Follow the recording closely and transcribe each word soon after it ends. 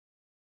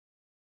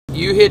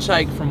You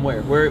hitchhike from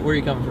where? Where are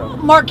you coming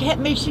from? Marquette,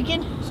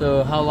 Michigan.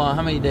 So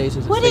how many days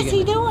is it What taking? is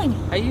he doing?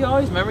 Hey, he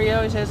always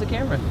has the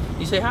camera.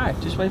 You say hi.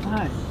 Just wave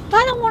hi.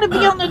 I don't want to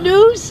be on the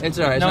news. It's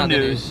alright. It's No not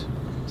news. The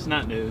news. It's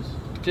not news.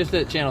 Just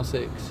at Channel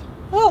 6.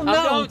 Oh,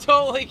 no. I'm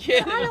totally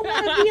kidding. I don't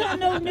want to be on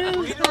no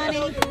news,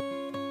 honey.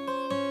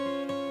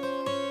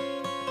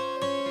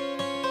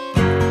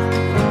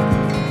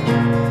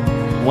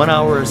 One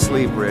hour of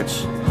sleep,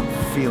 Rich.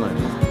 I'm feeling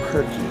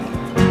perky.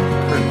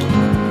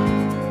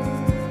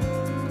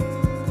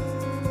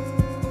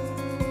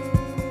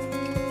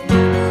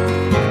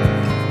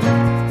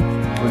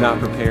 We're not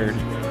prepared.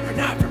 We're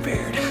not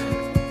prepared.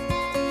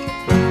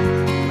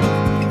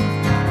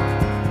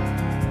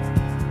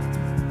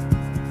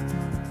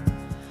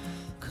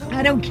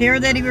 I don't care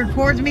that he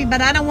records me,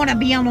 but I don't want to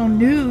be on no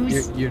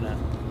news. You're not.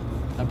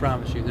 I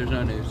promise you. There's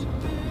no news.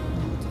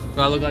 Do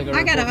I look like a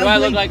I got reporter? an Do I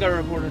look ugly- like a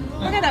reporter?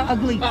 I got an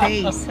ugly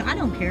face. I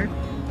don't care.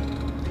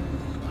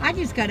 I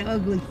just got an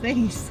ugly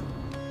face.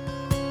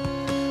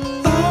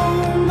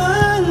 Oh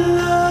my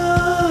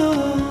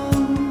love,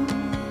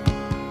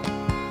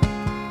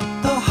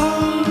 the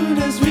heart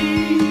has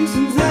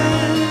reasons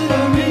that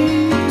our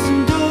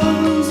reason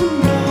doesn't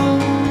know.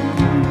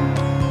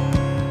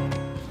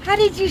 How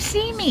did you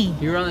see me?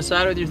 You were on the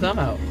side with your thumb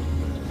out.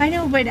 I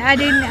know, but I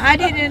didn't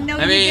know.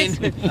 I mean,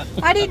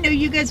 I didn't know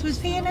you guys was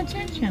paying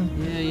attention.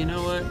 yeah. You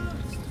know what?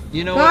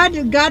 You know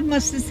what? God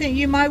must have sent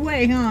you my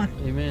way, huh?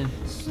 Amen.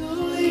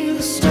 Slowly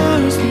the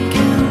stars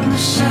begin to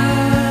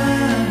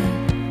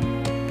shine.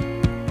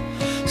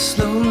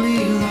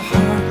 Slowly the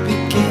heart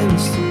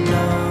begins to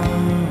know.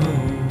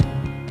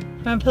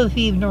 I'm supposed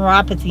to have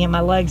neuropathy in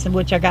my legs, in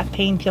which I got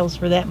pain pills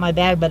for that in my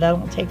bag, but I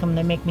don't take them.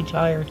 They make me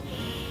tired.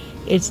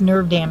 It's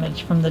nerve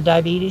damage from the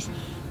diabetes.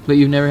 But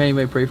you've never had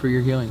anybody pray for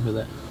your healing for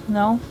that.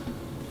 No?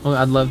 Well,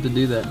 I'd love to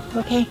do that.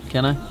 Okay.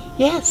 Can I?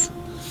 Yes.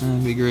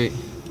 That'd be great.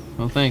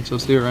 Well, thanks.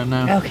 Let's do it right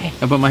now. Okay.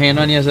 I put my hand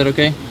on you. Is that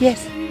okay?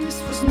 Yes.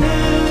 This was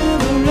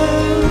never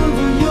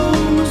ever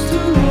yours to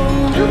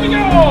own. Here we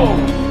go!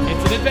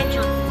 It's an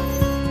adventure.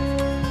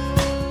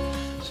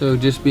 So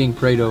just being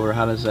prayed over,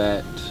 what does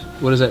that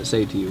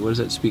say to you? What does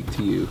that speak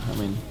to you? I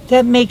mean,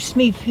 That makes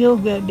me feel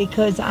good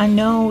because I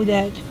know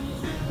that,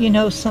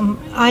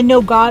 I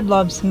know God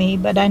loves me,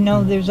 but I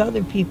know there's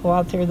other people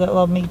out there that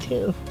love me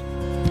too.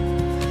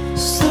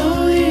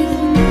 Slowly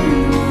the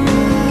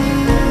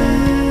moon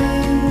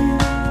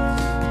rises.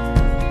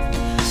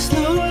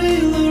 Slowly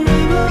the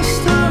river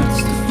starts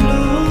to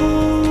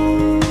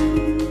flow.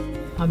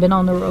 I've been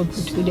on the road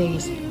for 2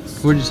 days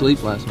where'd you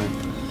sleep last night?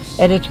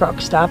 at a truck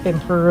stop in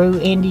Peru,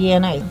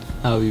 Indiana.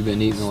 How have you been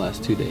eating the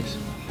last 2 days?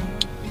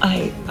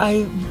 I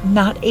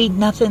not ate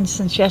nothing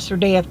since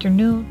yesterday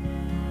afternoon.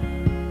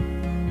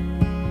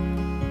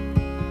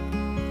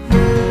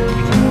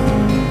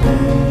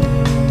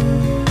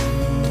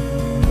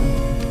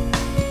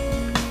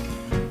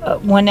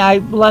 When I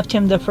left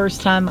him the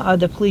first time,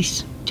 the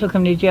police took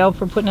him to jail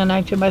for putting a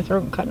knife to my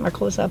throat and cutting my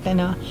clothes up,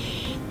 and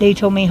they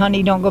told me,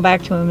 honey, don't go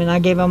back to him, and I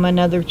gave him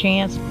another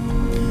chance.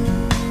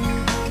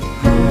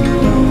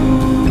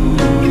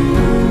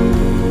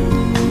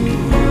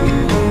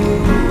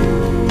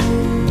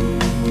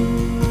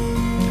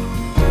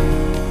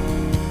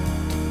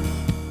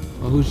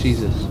 Well, who's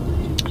Jesus?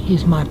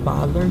 He's my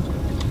Father,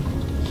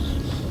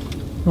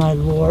 my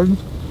Lord,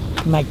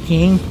 my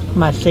King,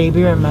 my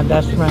Savior, and my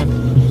best friend.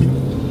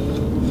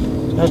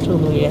 That's who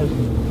he is.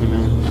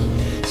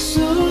 Amen.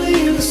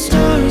 Slowly the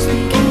stars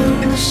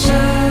begin to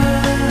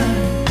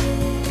shine.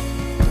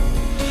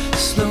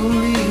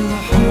 Slowly the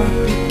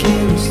heart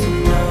begins to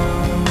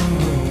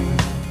know.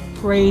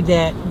 Pray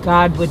that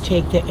God would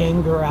take the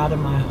anger out of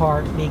my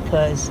heart,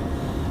 because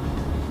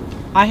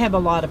I have a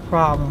lot of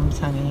problems,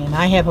 honey, and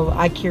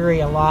I carry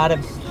a lot of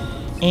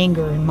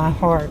anger in my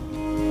heart.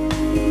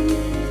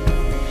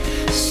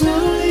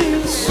 Slowly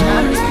the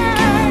stars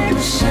begin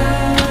to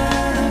shine.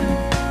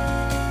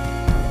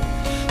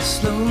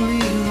 Slowly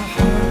the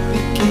heart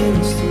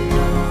begins to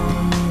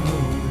know.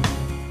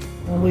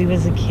 When we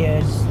was a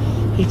kid,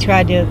 he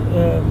tried to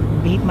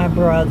beat my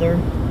brother.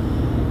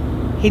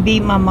 He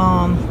beat my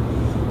mom,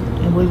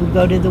 and we would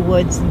go to the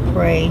woods and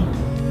pray.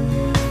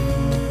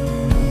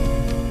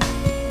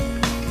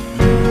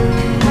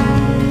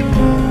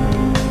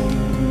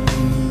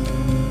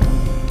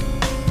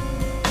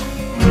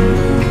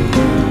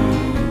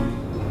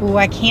 Oh,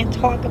 I can't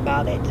talk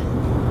about it.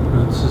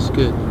 No, this is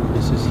good.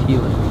 This is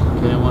healing.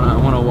 Okay, I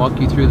want to walk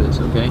you through this,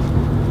 okay?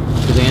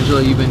 Because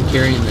Angela, you've been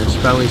carrying this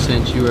probably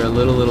since you were a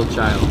little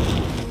child.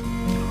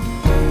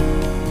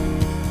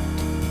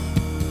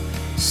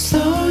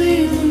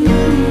 Slowly the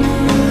moon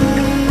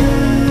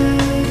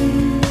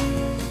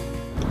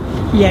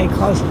rises. Yeah, it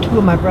caused 2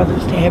 of my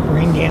brothers to have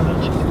brain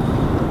damage.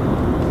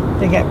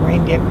 They got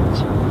brain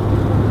damage.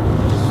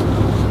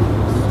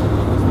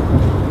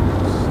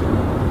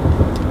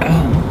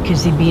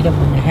 Because he beat them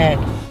in the head.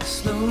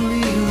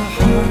 Slowly the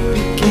heart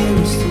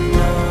begins to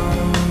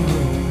know.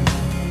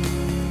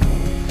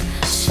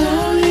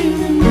 Slowly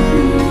the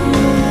moon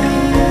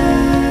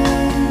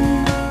rises.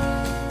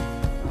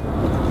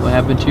 What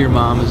happened to your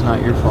mom is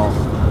not your fault.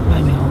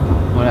 I know.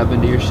 What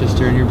happened to your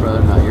sister and your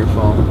brother, not your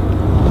fault.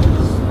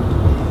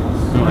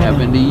 And what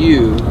happened to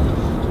you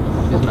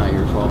is not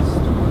your fault.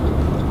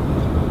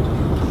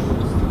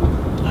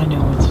 I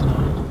know it's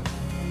not.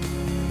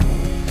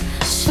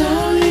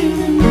 Slowly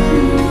the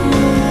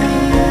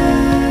moon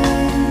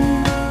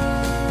rises.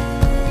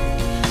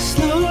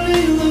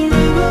 Slowly the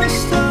river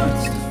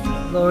starts to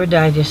flow. Lord,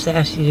 I just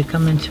ask you to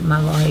come into my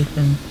life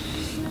and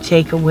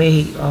take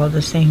away all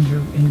this anger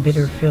and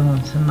bitter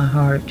feelings in my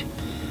heart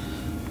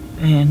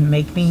and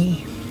make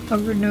me a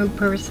renewed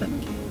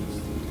person.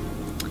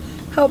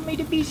 Help me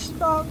to be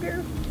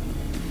stronger.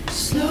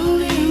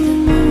 Slowly the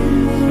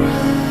moon will rise.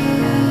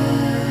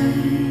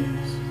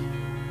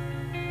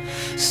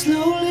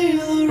 Slowly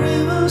the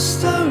river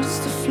starts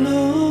to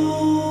flow.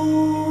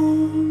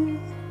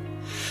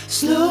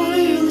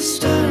 Slowly the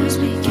stars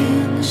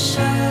begin to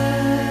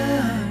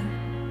shine.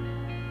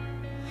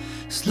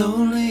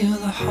 Slowly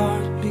the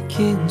heart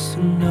begins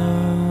to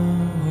know.